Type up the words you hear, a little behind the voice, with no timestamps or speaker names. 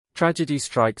Tragedy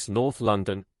strikes North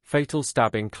London, fatal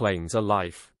stabbing claims a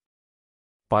life.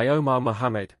 By Omar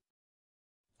Mohammed.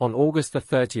 On August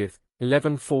 30,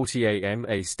 11:40 a.m.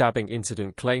 a stabbing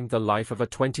incident claimed the life of a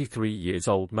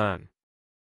 23-year-old man.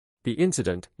 The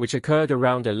incident, which occurred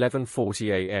around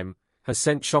 11:40 a.m., has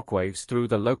sent shockwaves through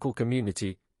the local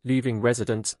community, leaving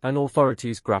residents and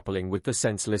authorities grappling with the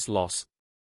senseless loss.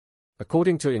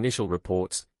 According to initial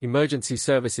reports, emergency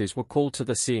services were called to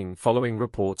the scene following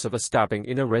reports of a stabbing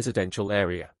in a residential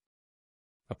area.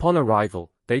 Upon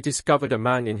arrival, they discovered a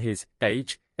man in his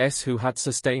age who had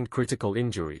sustained critical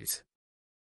injuries.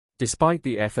 Despite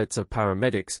the efforts of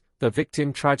paramedics, the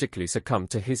victim tragically succumbed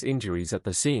to his injuries at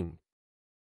the scene.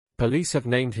 Police have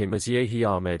named him as Yahi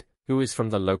Ahmed, who is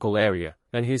from the local area,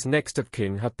 and his next of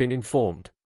kin have been informed.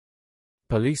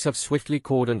 Police have swiftly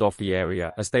cordoned off the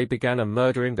area as they began a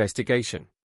murder investigation.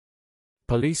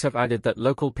 Police have added that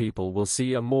local people will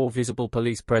see a more visible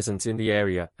police presence in the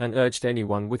area and urged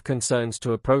anyone with concerns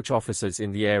to approach officers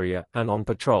in the area and on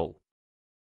patrol.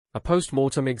 A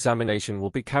post-mortem examination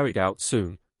will be carried out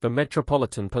soon, the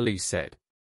Metropolitan Police said.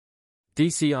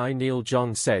 DCI Neil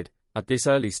John said, "At this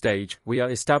early stage, we are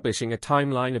establishing a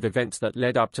timeline of events that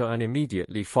led up to and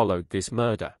immediately followed this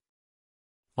murder."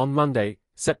 On Monday,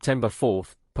 September 4,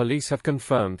 police have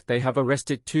confirmed they have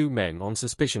arrested 2 men on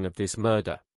suspicion of this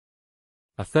murder.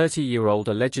 A 30-year-old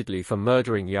allegedly for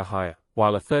murdering Yahya,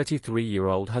 while a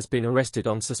 33-year-old has been arrested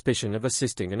on suspicion of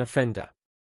assisting an offender.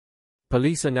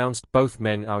 Police announced both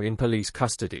men are in police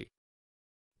custody.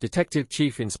 Detective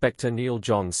Chief Inspector Neil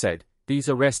John said, "These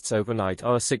arrests overnight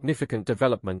are a significant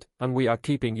development, and we are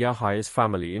keeping Yahya's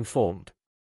family informed."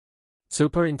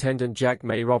 Superintendent Jack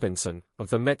May Robinson,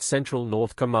 of the Met Central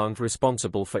North Command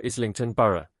responsible for Islington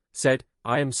Borough, said,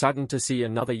 "I am saddened to see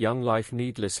another young life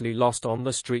needlessly lost on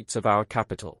the streets of our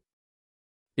capital."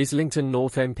 Islington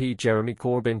North MP Jeremy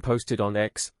Corbyn posted on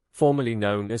X, formerly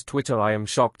known as Twitter, "I am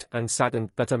shocked and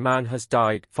saddened that a man has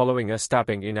died following a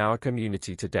stabbing in our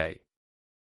community today."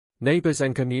 Neighbors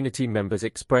and community members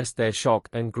expressed their shock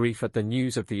and grief at the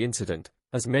news of the incident,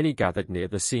 as many gathered near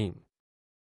the scene.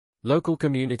 Local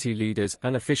community leaders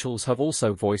and officials have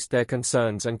also voiced their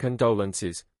concerns and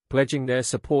condolences, pledging their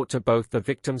support to both the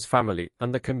victim's family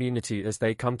and the community as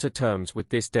they come to terms with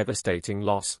this devastating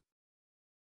loss.